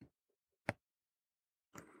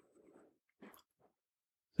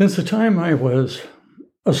Since the time I was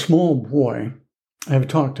a small boy, I've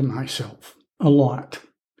talked to myself a lot.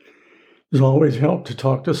 It's always helped to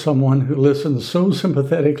talk to someone who listens so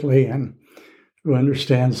sympathetically and who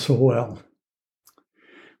understands so well.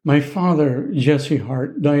 My father, Jesse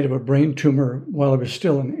Hart, died of a brain tumor while I was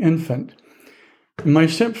still an infant. And my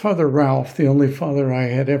stepfather, Ralph, the only father I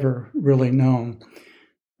had ever really known,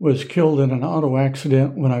 was killed in an auto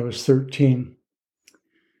accident when I was 13.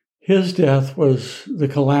 His death was the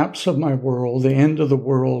collapse of my world, the end of the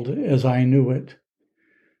world as I knew it.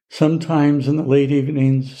 Sometimes in the late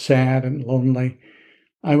evenings, sad and lonely,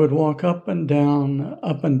 I would walk up and down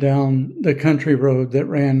the country road that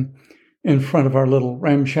ran in front of our little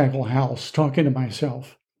ramshackle house, talking to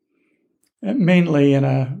myself, mainly in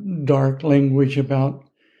a dark language about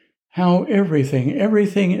how everything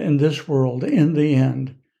in this world, in the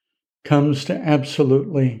end, comes to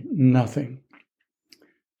absolutely nothing.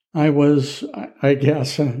 I was, I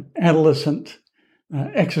guess, an adolescent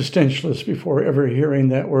existentialist before ever hearing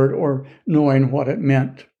that word or knowing what it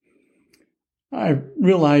meant. I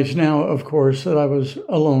realize now, of course, that I was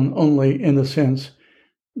alone only in the sense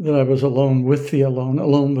that I was alone with the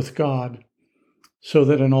alone with God, so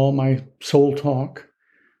that in all my soul talk,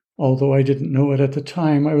 although I didn't know it at the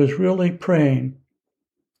time, I was really praying.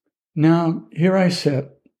 Now, here I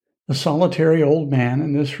sit, a solitary old man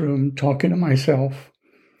in this room, talking to myself,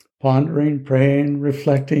 pondering, praying,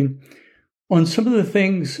 reflecting on some of the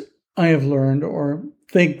things I have learned or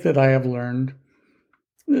think that I have learned,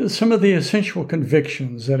 some of the essential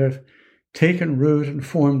convictions that have taken root and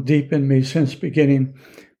formed deep in me since beginning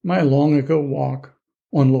my long ago walk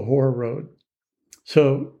on Lahore Road.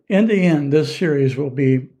 So in the end, this series will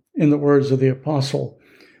be, in the words of the apostle,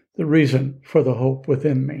 the reason for the hope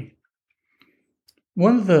within me.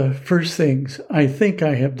 One of the first things I think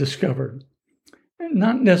I have discovered,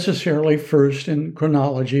 not necessarily first in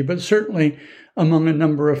chronology, but certainly among a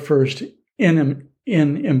number of first in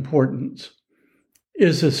importance,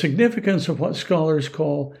 is the significance of what scholars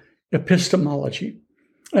call epistemology,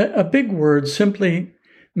 a big word simply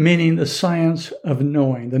meaning the science of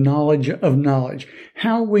knowing, the knowledge of knowledge,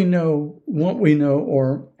 how we know what we know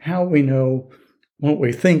or how we know what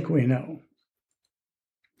we think we know.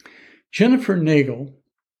 Jennifer Nagel,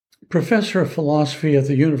 professor of philosophy at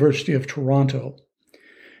the University of Toronto,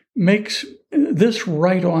 makes this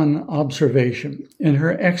right-on observation in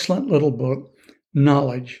her excellent little book,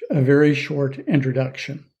 Knowledge, a Very Short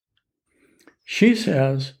Introduction. She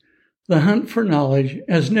says, the hunt for knowledge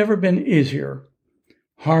has never been easier.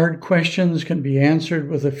 Hard questions can be answered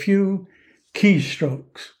with a few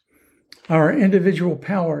keystrokes. Our individual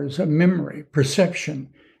powers of memory, perception,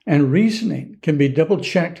 and reasoning can be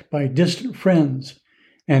double-checked by distant friends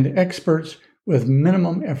and experts with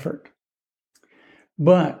minimum effort.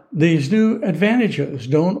 But these new advantages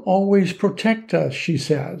don't always protect us, she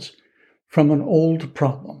says, from an old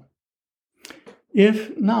problem.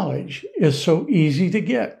 If knowledge is so easy to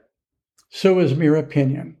get, so is mere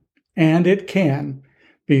opinion, and it can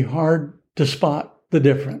be hard to spot the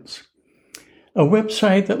difference. A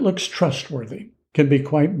website that looks trustworthy can be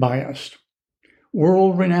quite biased.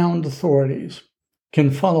 World-renowned authorities can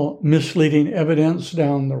follow misleading evidence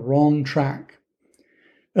down the wrong track.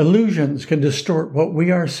 Illusions can distort what we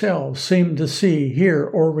ourselves seem to see, hear,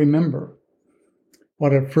 or remember.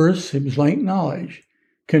 What at first seems like knowledge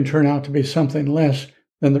can turn out to be something less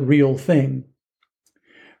than the real thing.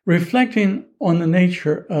 Reflecting on the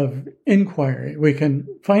nature of inquiry, we can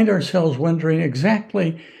find ourselves wondering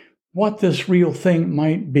exactly what this real thing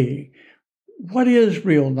might be. What is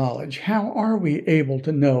real knowledge? How are we able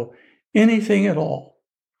to know anything at all?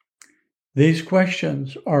 These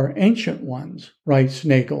questions are ancient ones, writes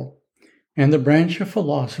Nagel, and the branch of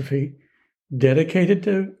philosophy dedicated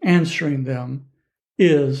to answering them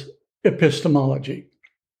is epistemology.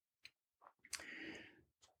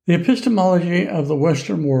 The epistemology of the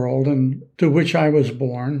Western world, and to which I was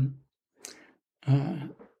born,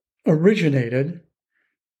 originated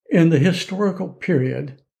in the historical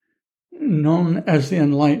period known as the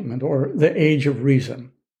Enlightenment, or the Age of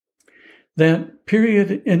Reason. That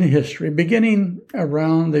period in history, beginning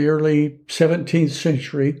around the early 17th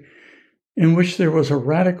century, in which there was a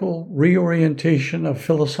radical reorientation of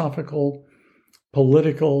philosophical,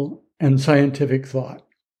 political, and scientific thought.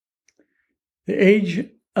 The Age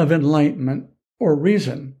of Enlightenment, or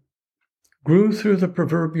Reason, grew through the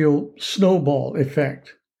proverbial snowball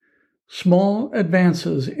effect. Small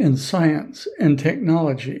advances in science and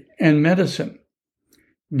technology and medicine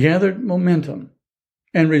gathered momentum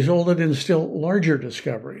and resulted in still larger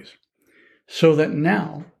discoveries, so that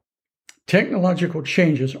now technological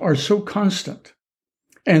changes are so constant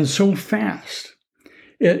and so fast,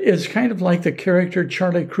 It's kind of like the character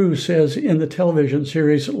Charlie Cruz says in the television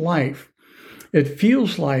series Life. It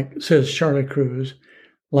feels like, says Charlie Cruz,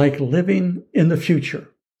 like living in the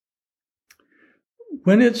future.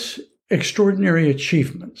 When its extraordinary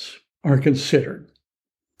achievements are considered,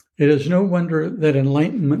 it is no wonder that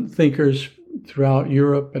Enlightenment thinkers throughout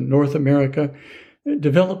Europe and North America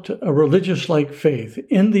developed a religious-like faith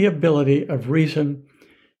in the ability of reason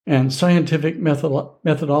and scientific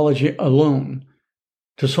methodology alone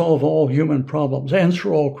to solve all human problems,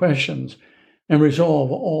 answer all questions, and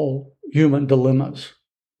resolve all human dilemmas.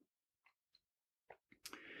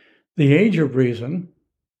 The Age of Reason,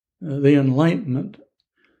 the Enlightenment,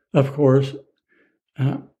 of course,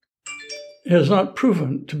 has not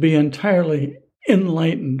proven to be entirely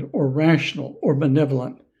enlightened or rational or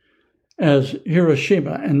benevolent as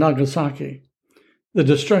Hiroshima and Nagasaki, the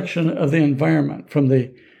destruction of the environment from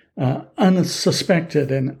the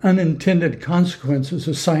unsuspected and unintended consequences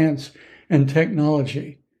of science and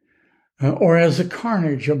technology, or as the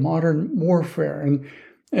carnage of modern warfare and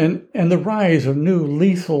the rise of new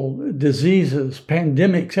lethal diseases,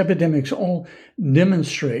 pandemics, epidemics, all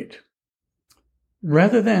demonstrate,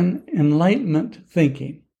 rather than Enlightenment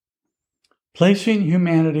thinking, placing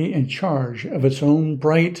humanity in charge of its own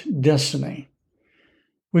bright destiny,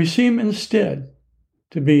 we seem instead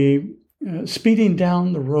to be speeding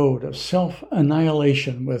down the road of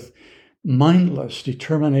self-annihilation with mindless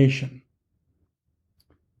determination.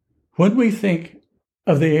 When we think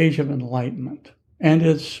of the Age of Enlightenment and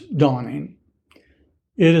its dawning,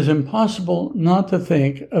 it is impossible not to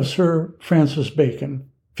think of Sir Francis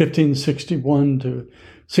Bacon, 1561 to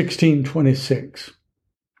 1626.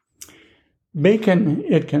 Bacon,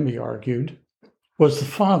 it can be argued, was the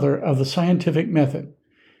father of the scientific method,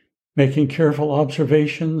 making careful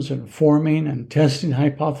observations and forming and testing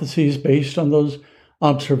hypotheses based on those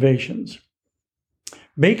observations.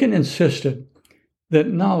 Bacon insisted that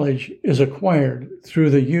knowledge is acquired through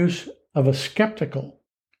the use of a skeptical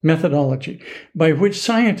methodology by which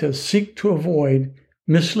scientists seek to avoid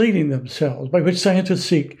misleading themselves, by which scientists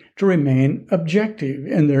seek to remain objective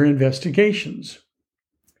in their investigations.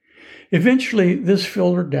 Eventually, this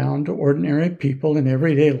filtered down to ordinary people in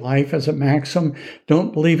everyday life as a maxim: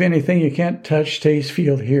 don't believe anything you can't touch, taste,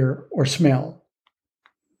 feel, hear, or smell.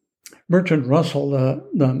 Bertrand Russell,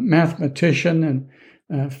 the mathematician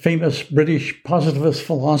and famous British positivist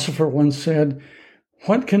philosopher, once said,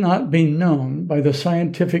 "What cannot be known by the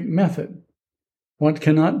scientific method, what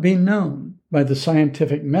cannot be known by the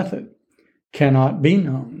scientific method, cannot be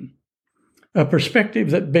known." A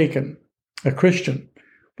perspective that Bacon, a Christian,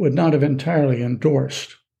 would not have entirely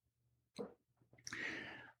endorsed.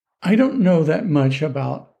 I don't know that much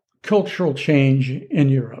about cultural change in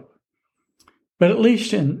Europe, but at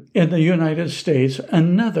least in the United States,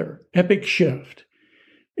 another epic shift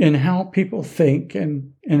in how people think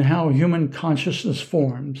and how human consciousness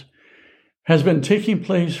forms has been taking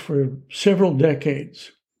place for several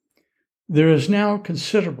decades. There is now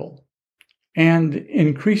considerable and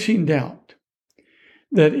increasing doubt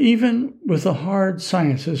that even with the hard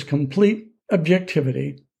sciences, complete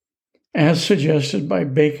objectivity, as suggested by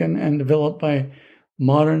Bacon and developed by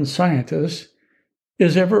modern scientists,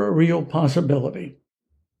 is ever a real possibility.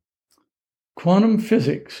 Quantum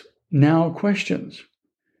physics now questions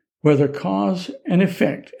whether cause and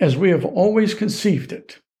effect, as we have always conceived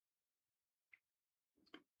it,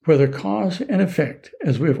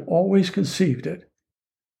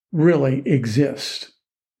 really exist.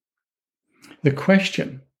 The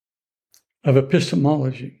question of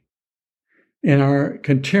epistemology in our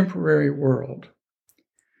contemporary world,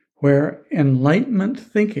 where Enlightenment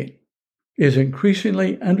thinking is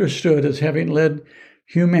increasingly understood as having led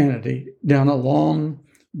humanity down a long,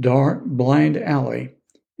 dark, blind alley,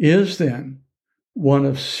 is then one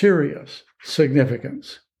of serious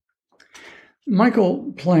significance.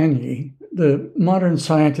 Michael Polanyi, the modern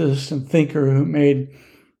scientist and thinker who made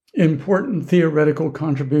important theoretical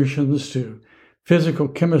contributions to physical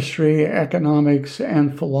chemistry, economics,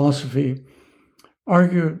 and philosophy,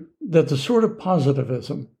 argued that the sort of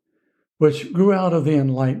positivism which grew out of the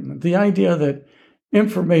Enlightenment, the idea that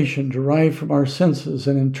information derived from our senses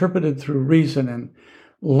and interpreted through reason and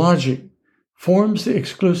logic forms the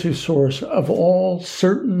exclusive source of all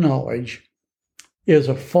certain knowledge, is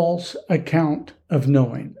a false account of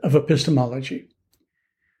knowing, of epistemology.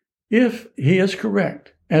 If he is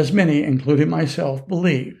correct, as many, including myself,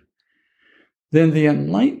 believe, then the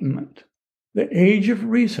Enlightenment, the Age of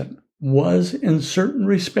Reason, was in certain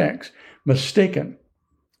respects mistaken,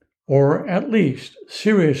 or at least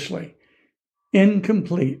seriously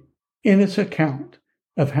incomplete in its account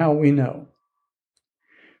of how we know.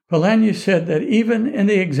 Polanyi said that even in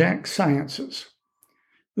the exact sciences,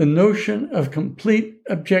 the notion of complete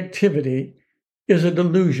objectivity is a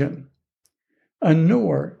delusion. A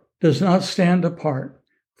knower does not stand apart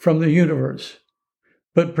from the universe,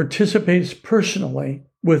 but participates personally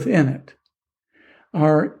within it.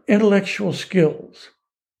 Our intellectual skills,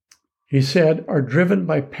 he said, are driven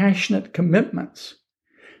by passionate commitments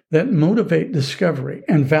that motivate discovery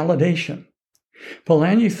and validation.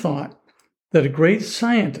 Polanyi thought that a great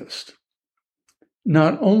scientist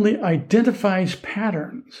not only identifies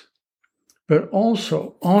patterns, but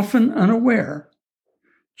also, often unaware,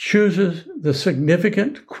 chooses the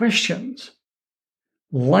significant questions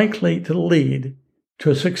likely to lead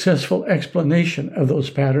to a successful explanation of those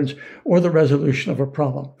patterns or the resolution of a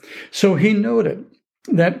problem. So he noted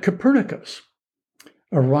that Copernicus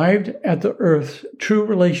arrived at the Earth's true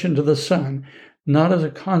relation to the sun, not as a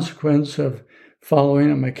consequence of following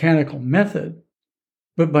a mechanical method,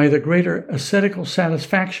 but by the greater ascetical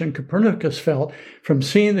satisfaction Copernicus felt from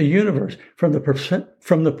seeing the universe from the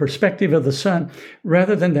perspective of the sun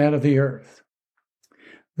rather than that of the Earth.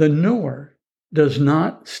 The knower does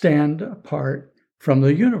not stand apart from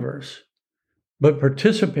the universe, but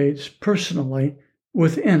participates personally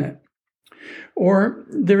within it. Or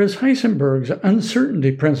there is Heisenberg's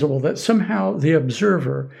uncertainty principle that somehow the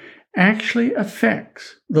observer actually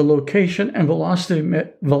affects the location and velocity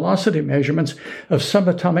measurements of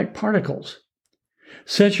subatomic particles.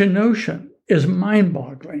 Such a notion is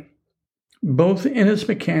mind-boggling, both in its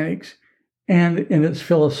mechanics and in its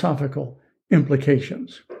philosophical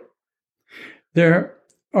implications. There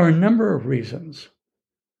are a number of reasons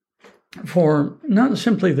for not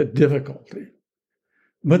simply the difficulty,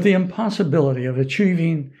 but the impossibility of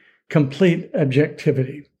achieving complete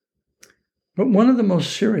objectivity. But one of the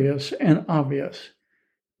most serious and obvious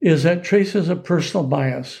is that traces of personal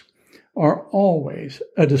bias are always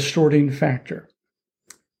a distorting factor.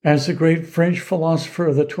 As the great French philosopher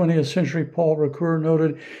of the 20th century, Paul Ricoeur,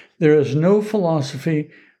 noted, there is no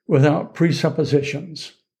philosophy without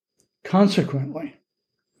presuppositions. Consequently,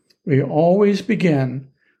 we always begin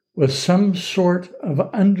with some sort of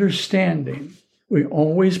understanding. We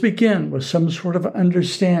always begin with some sort of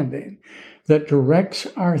understanding that directs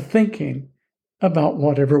our thinking about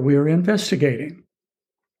whatever we are investigating.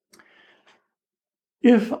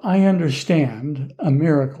 If I understand a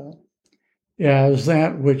miracle as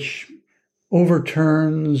that which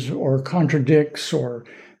overturns or contradicts or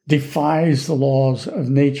defies the laws of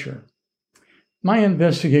nature, my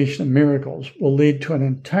investigation of miracles will lead to an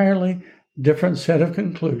entirely different set of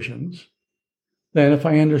conclusions than if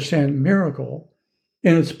I understand miracle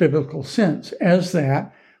in its biblical sense as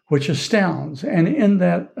that which astounds, and in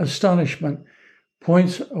that astonishment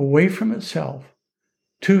points away from itself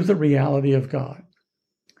to the reality of God.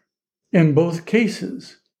 In both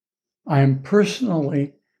cases, I am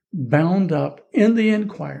personally bound up in the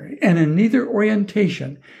inquiry, and in neither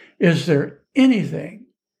orientation is there anything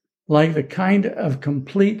like the kind of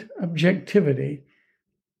complete objectivity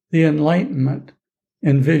the Enlightenment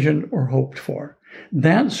envisioned or hoped for.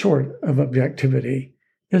 That sort of objectivity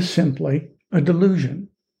is simply a delusion.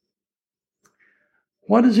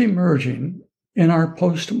 What is emerging in our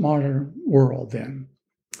postmodern world, then,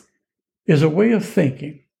 is a way of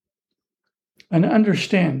thinking, an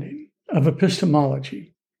understanding of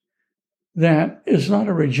epistemology that is not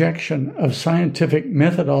a rejection of scientific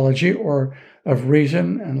methodology or of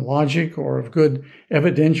reason and logic or of good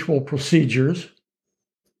evidential procedures,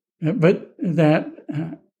 but that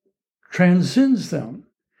transcends them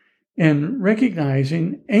in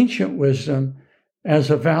recognizing ancient wisdom as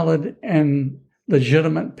a valid and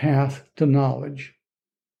legitimate path to knowledge.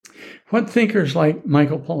 What thinkers like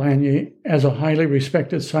Michael Polanyi, as a highly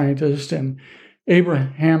respected scientist, and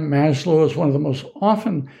Abraham Maslow as one of the most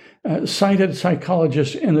often cited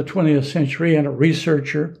psychologists in the 20th century and a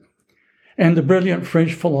researcher, and the brilliant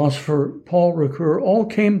French philosopher Paul Ricoeur all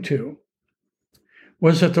came to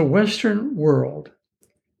was that the Western world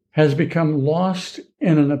has become lost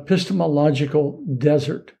in an epistemological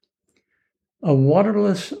desert, a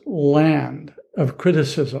waterless land of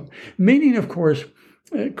criticism, meaning, of course,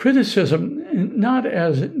 criticism not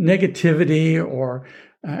as negativity or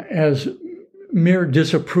as mere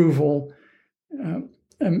disapproval,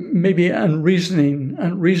 maybe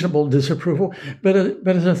unreasonable disapproval, but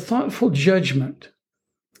as a thoughtful judgment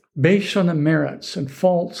based on the merits and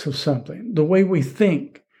faults of something, the way we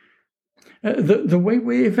think, the way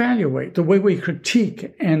we evaluate, the way we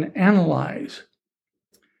critique and analyze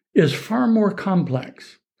is far more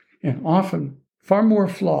complex and often far more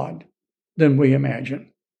flawed than we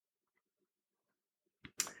imagine.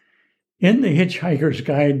 In The Hitchhiker's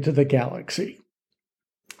Guide to the Galaxy,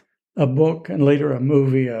 a book and later a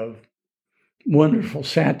movie of wonderful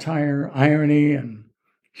satire, irony, and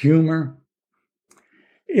humor.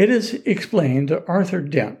 It is explained to Arthur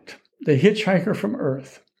Dent, the hitchhiker from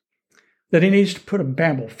Earth, that he needs to put a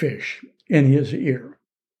babblefish in his ear.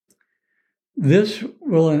 This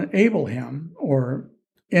will enable him, or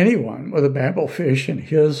anyone with a babblefish in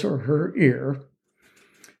his or her ear,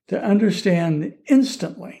 to understand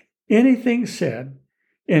instantly anything said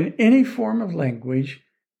in any form of language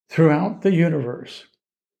throughout the universe.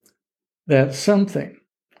 That something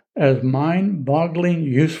as mind-boggling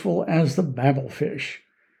useful as the babblefish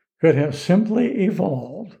could have simply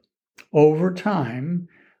evolved over time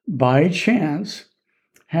by chance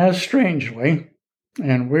has strangely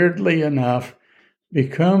and weirdly enough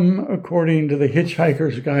become, according to the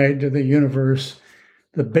Hitchhiker's Guide to the Universe,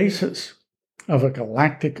 the basis of a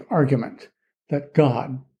galactic argument that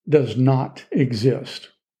God does not exist.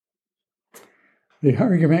 The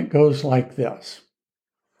argument goes like this.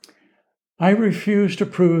 I refuse to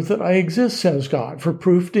prove that I exist, says God, for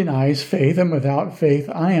proof denies faith, and without faith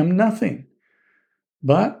I am nothing.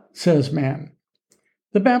 But, says man,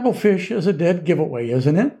 the babblefish is a dead giveaway,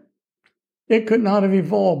 isn't it? It could not have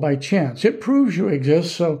evolved by chance. It proves you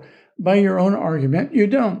exist, so by your own argument, you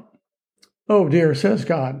don't. Oh dear, says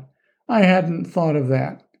God, I hadn't thought of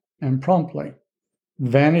that, and promptly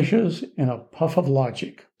vanishes in a puff of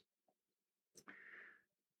logic.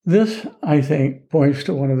 This, I think, points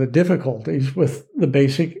to one of the difficulties with the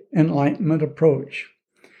basic Enlightenment approach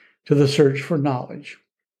to the search for knowledge.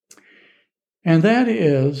 And that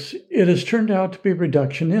is, it has turned out to be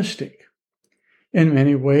reductionistic. In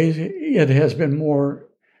many ways, it has been more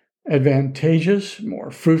advantageous, more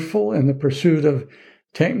fruitful in the pursuit of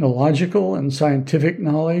technological and scientific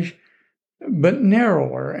knowledge, but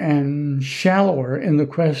narrower and shallower in the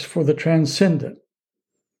quest for the transcendent.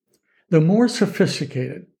 The more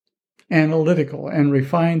sophisticated, analytical, and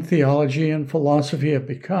refined theology and philosophy have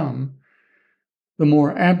become, the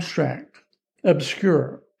more abstract,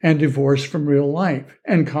 obscure, and divorced from real life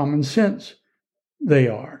and common sense they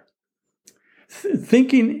are.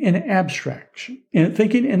 Thinking in abstractions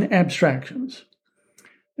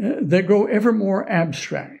that grow ever more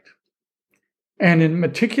abstract, and in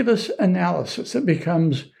meticulous analysis it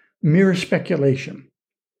becomes mere speculation.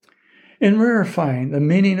 In rarefying the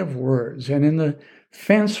meaning of words, and in the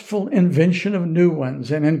fanciful invention of new ones,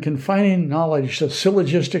 and in confining knowledge to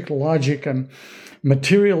syllogistic logic and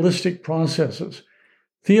materialistic processes,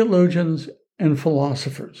 theologians and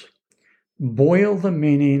philosophers boil the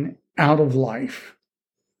meaning out of life,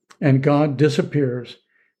 and God disappears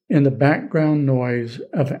in the background noise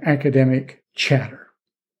of academic chatter.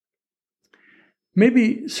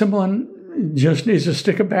 Maybe someone just needs to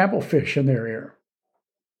stick a babblefish in their ear.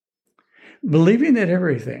 Believing that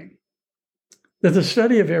the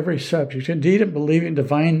study of every subject, indeed in believing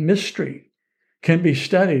divine mystery, can be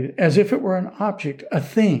studied as if it were an object, a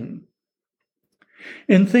thing.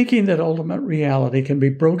 In thinking that ultimate reality can be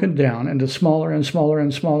broken down into smaller and smaller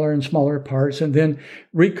and smaller and smaller parts and then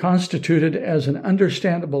reconstituted as an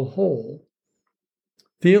understandable whole,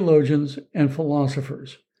 theologians and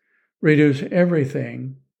philosophers reduce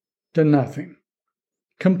everything to nothing,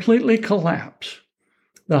 completely collapse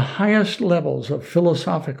the highest levels of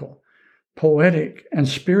philosophical, poetic, and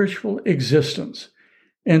spiritual existence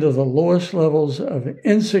into the lowest levels of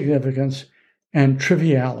insignificance and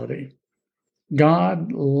triviality.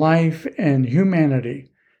 God, life, and humanity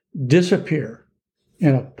disappear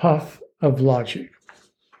in a puff of logic.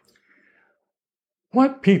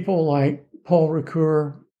 What people like Paul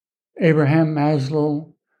Ricoeur, Abraham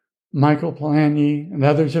Maslow, Michael Polanyi, and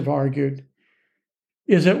others have argued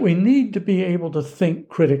is that we need to be able to think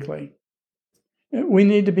critically. We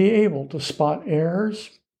need to be able to spot errors,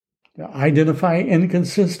 to identify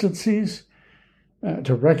inconsistencies,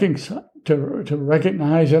 to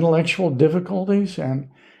recognize intellectual difficulties, and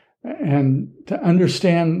to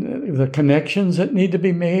understand the connections that need to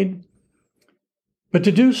be made, but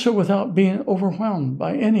to do so without being overwhelmed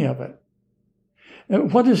by any of it.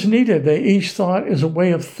 What is needed, they each thought, is a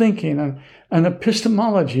way of thinking, an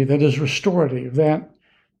epistemology that is restorative, that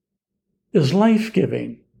is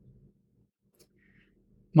life-giving.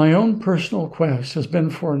 My own personal quest has been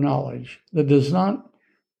for knowledge that does not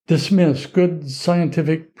dismiss good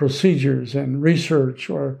scientific procedures and research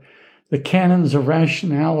or the canons of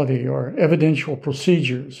rationality or evidential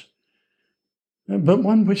procedures, but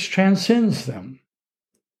one which transcends them.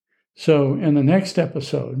 So in the next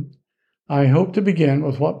episode, I hope to begin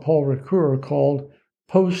with what Paul Ricoeur called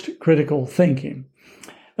post-critical thinking,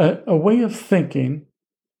 a way of thinking,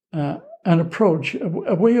 an approach,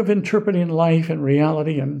 a way of interpreting life and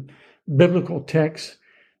reality and biblical texts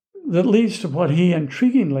that leads to what he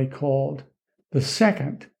intriguingly called the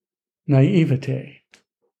second naivete.